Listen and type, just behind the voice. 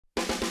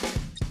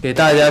给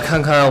大家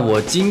看看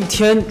我今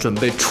天准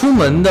备出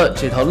门的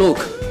这套 look。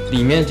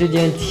里面这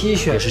件 T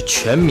恤是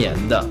全棉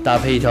的，搭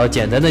配一条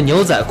简单的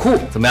牛仔裤，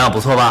怎么样？不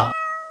错吧？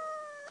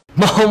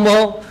猫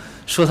猫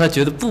说他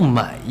觉得不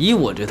满意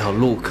我这套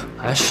look，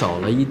 还少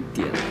了一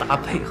点搭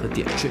配和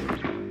点缀。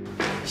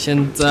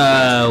现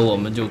在我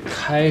们就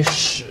开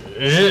始。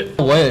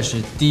我也是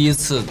第一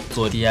次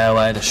做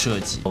DIY 的设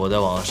计，我在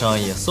网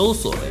上也搜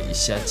索了一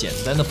下简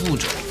单的步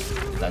骤，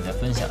给大家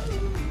分享一下。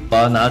我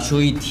要拿出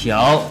一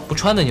条不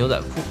穿的牛仔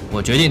裤，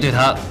我决定对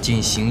它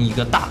进行一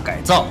个大改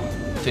造，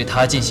对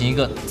它进行一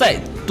个再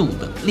度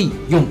的利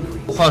用。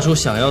画出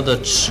想要的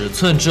尺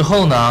寸之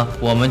后呢，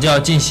我们就要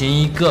进行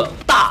一个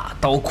大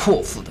刀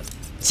阔斧的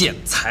剪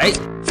裁。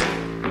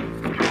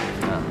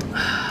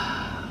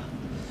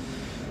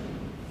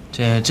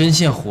这针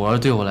线活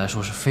对我来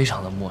说是非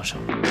常的陌生。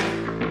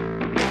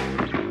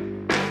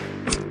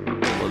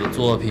我的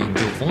作品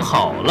就缝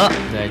好了，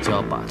现在就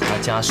要把它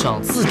加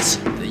上自己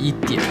的一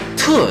点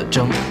特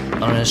征，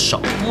当然少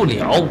不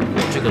了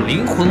我这个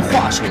灵魂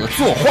画手的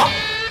作画。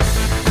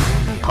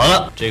好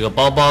了，这个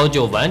包包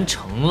就完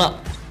成了。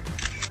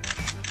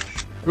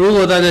如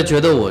果大家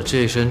觉得我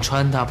这身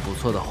穿搭不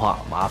错的话，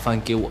麻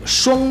烦给我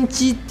双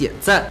击点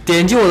赞，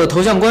点击我的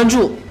头像关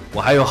注。我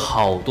还有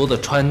好多的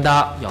穿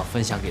搭要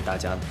分享给大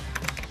家呢。